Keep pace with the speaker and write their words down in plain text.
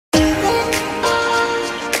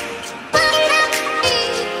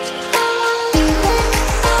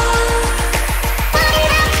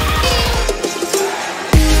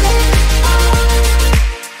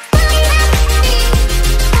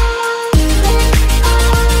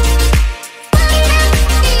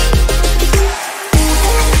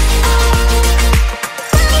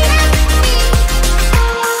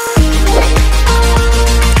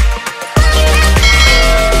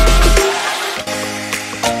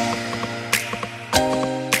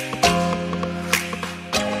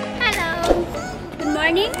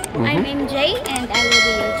I'm MJ and I will be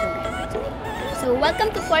your tour guide today. So welcome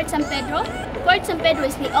to Fort San Pedro. Fort San Pedro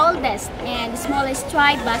is the oldest and smallest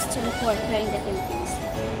tri-bastion fort here in the Philippines.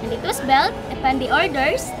 And it was built upon the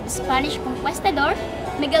orders of the Spanish conquistador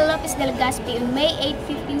Miguel López de Legazpi on May 8,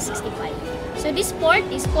 1565. So this fort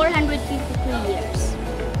is 453 years.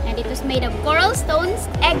 And it was made of coral stones,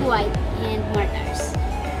 egg white, and mortars.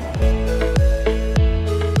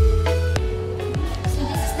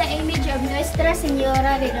 Nuestra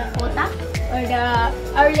Señora de la Cota, or the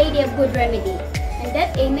Our Lady of Good Remedy, and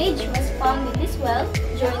that image was found in this well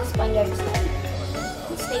during Spaniards' time.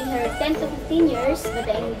 It stayed here 10 to 15 years, but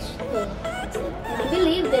the image still existed. And we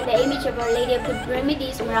believe that the image of Our Lady of Good Remedy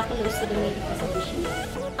is miraculous to the medical condition.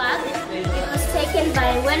 It was taken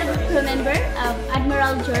by one of the crew member of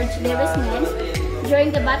Admiral George Levy's men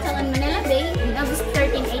during the battle on Manila Bay on August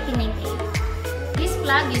 13, 1898. This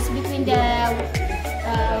flag is between the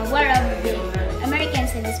war of the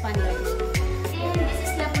Americans and the Spaniards. And this is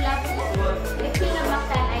Lapu-Lapu, the king of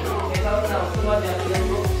Mactan Island. You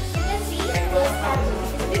can see this tattoo.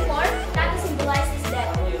 Before, tattoo symbolizes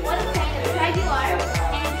that what kind of tribe you are,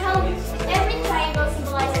 and how every tribe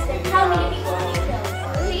symbolizes that how many people you kill.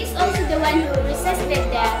 He is also the one who resisted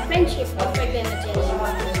the friendship of Ferdinand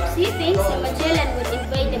Magellan. So he thinks that Magellan would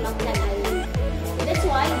invade the Mactan Island. So that's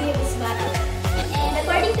why we have this battle. And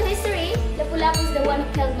according to history, Lapu-Lapu is the one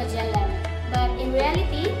who killed Magellan. But in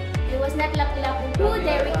reality, it was not Lapu-Lapu who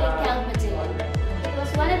directly killed Magellan. It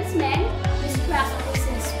was one of his men who struck a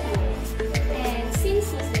poisonous food. And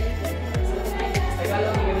since he's dead,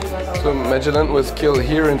 so Magellan was killed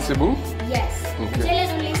here in Cebu? Yes. Okay. Magellan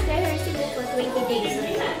only stayed here in Cebu for 20 days.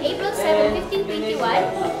 April 7,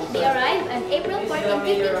 1521, they arrived, and April 14,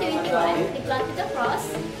 1521, they planted the cross,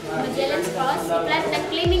 Magellan's cross. He planted and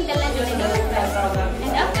claiming the land of the Philippines.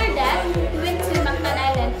 And after that, he went to Mactan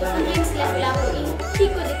Island to convince Lapu-Lapu he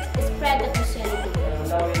could spread the Christianity.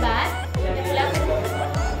 But Lapu-Lapu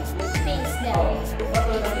thinks that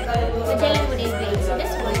Magellan would invade, so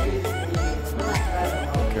that's why.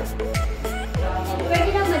 Okay. And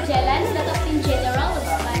Ferdinand Magellan, the Captain General of the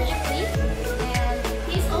Spanish fleet, and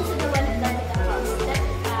he's also the one who planted the cross, that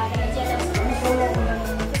Magellan's cross.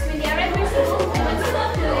 Because when they arrived in Cebu, they went to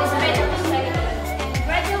spread the Christianity. And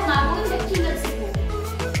Radyo Mabun, the king of Cebu.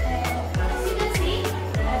 As you can see,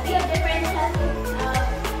 they have different tattoos.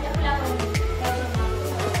 Lapu-Lapu and Radyo Mabun.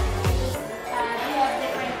 They have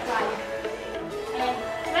different tribes. And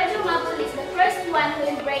Radyo Mabun is the first one who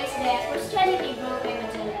embraced the Christianity brought by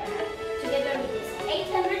Magellan, together with his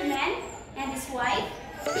 800 men and his wife,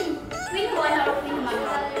 Queen Juana or Queen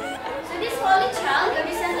Magda. So this holy child, or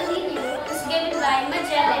the Santo Nino, was given by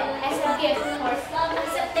Magellan as a gift for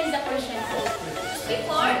accepting the Christian faith.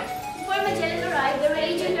 Before Magellan arrived, the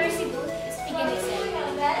religion of Cebu is paganism.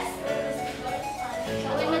 So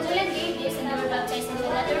when Magellan gave this and they were baptized into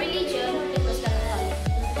another religion, it was the Catholic.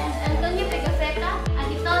 And Antonio Pigafetta, an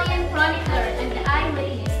Italian chronicler and the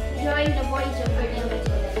eyewitness during the voyage of Ferdinand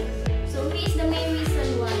Magellan. So he is the main reason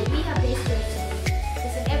why we have this church.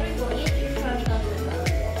 Because in every voyage, we chronicle the blood.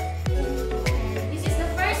 And this is the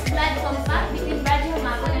first blood compact between Radyo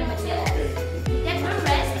Mabun and Magellan. They kept their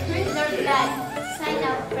rest, drink their blood, sign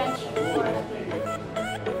out friendship for a period.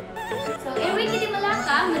 So Enrique de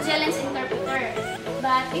Malacca, Magellan's interpreter.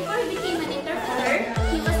 But before he became an interpreter,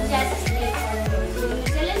 he was just a slave. So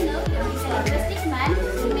Magellan knew that he's a linguistic man,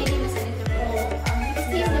 who made him as an interpreter. Because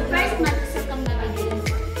he is the first man to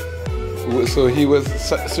circumnavigate. So he was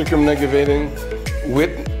circumnavigating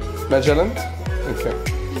with Magellan? Okay.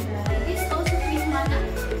 This is also Queen Juana.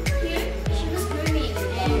 Here, she was dreaming.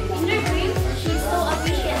 And in her dream, she saw a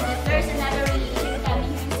vision that there's another religion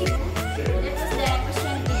coming here in Cebu. That was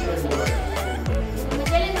the Christianity. When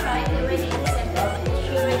Magellan arrived, they already accepted.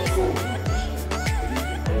 She already saw the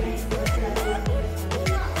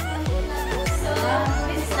So,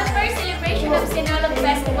 this is the first celebration of Sinulog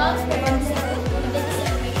Festival here in Cebu.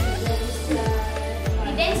 We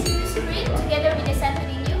dance in the street together with the Santo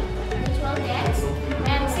Nino, ritual dance,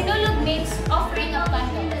 and Sinulog means offering of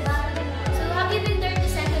candles. So have you been there to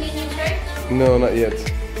Santo Nino Church? No, not yet. So you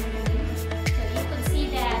could see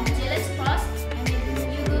the Magellan's cross, and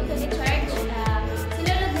when you go to the church,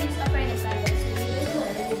 Sinulog means offering of candles. So you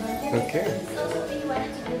will go. Okay. It's also when you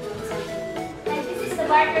wanted to do this. And this is the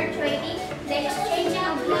barter trading, the exchanging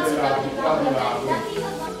of goods without involving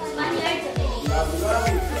Spaniards of the nation.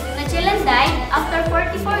 Magellan died after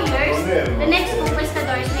 44 years. The next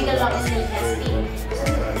conquistador is Miguel López de Legazpi.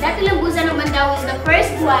 Dati-Lambusan naman daw was the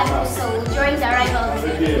first one who sailed during the arrival of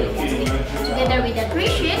Miguel de Legazpi, together with the 3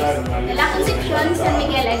 ships, the La Concepcion, San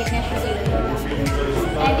Miguel, and Ignacio de Loyola.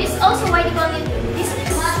 And this is also why they call it this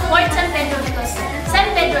Fort San Pedro, because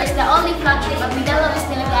San Pedro is the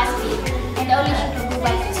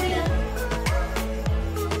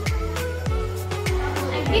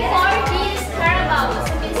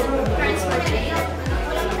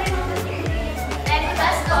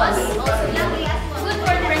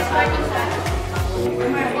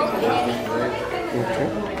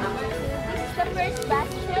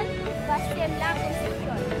Bastion La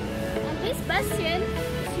Concepcion. And this bastion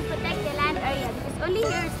is to protect the land area because only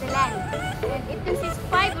here is the land. And it consists of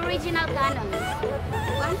 5 original cannons.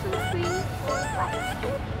 1, 2, 3, 4, 5.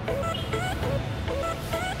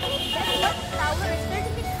 The watchtower is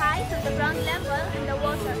 30 feet high from the ground level and the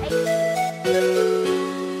walls are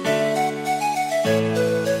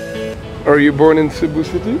 8. Are you born in Cebu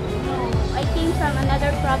City? No, I came from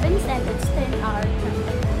another province and it's 10-hour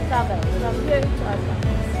travel from here to our province.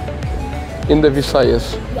 In the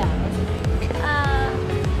Visayas? Yeah.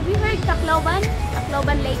 Have you heard Tacloban?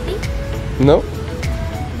 Tacloban lately? No?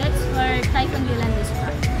 That's where Typhoon Yolanda is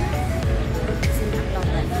from. It's in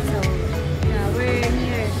Tacloban. So, we're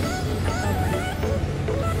near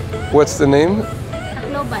Tacloban. What's the name?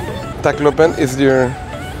 Tacloban. Tacloban is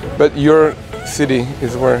but your city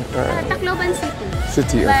is where? Tacloban City.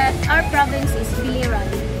 City. But our province is Biliran.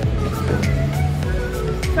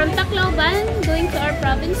 From Tacloban, going to our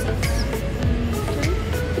province is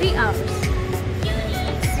 3 hours.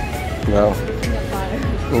 Wow. In the car.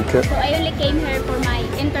 Okay. So I only came here for my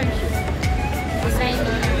internship. Because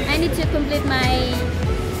I need to complete my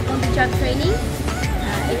on-the-job training.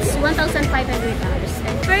 It's 1,500 hours.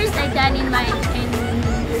 And first I done in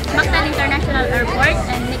Mactan International Airport,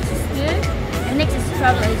 and next is here, and next is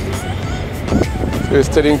travel agency. So you're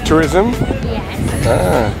studying tourism? Yes.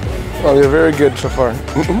 Ah. Well, you're very good so far.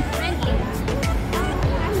 Friendly.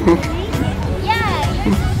 Yeah,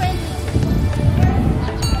 you're so friendly.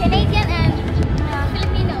 Canadian and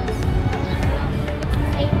Filipinos.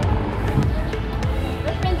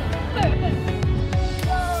 We're friendly.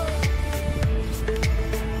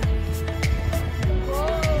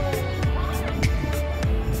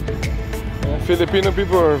 Filipino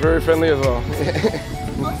people are very friendly as well.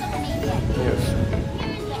 Also Canadian. Yes.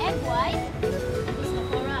 Here is the egg white. This is the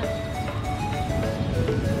coral.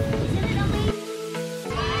 Isn't it amazing?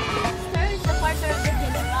 Here is the quarter of the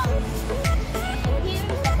general. And here is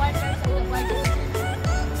the quarters of the guardian.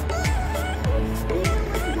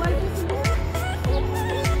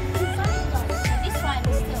 This one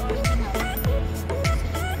is the original.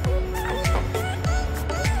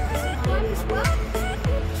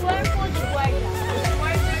 Cuerpo de guardia. The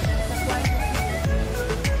quarters of the guardia.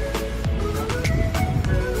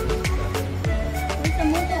 Where's the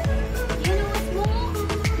mundo? You know what's mundo?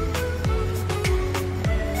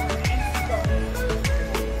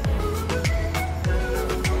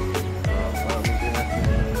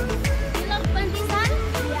 You love pandesal?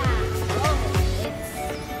 Yeah. Oh, it's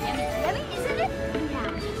yummy. Yummy, isn't it? Yeah.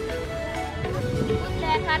 Put the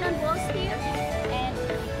cannon balls here, and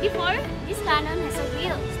before, this cannon has a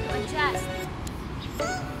wheels to adjust.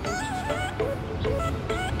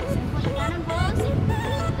 So put the cannon balls,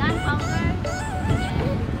 gunpowder,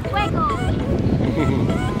 and fuego.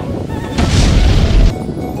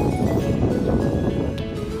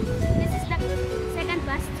 This is the second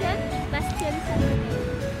bastion, Bastion San Pedro.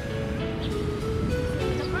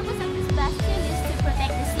 The purpose of this bastion is to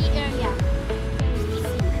protect the sea area.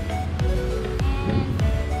 And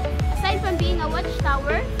aside from being a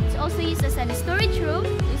watchtower, it's also used as a storage room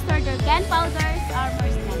to store their gunpowders,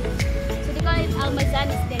 armors, and others. So they call it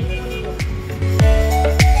Almazanes del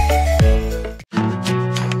Mundo.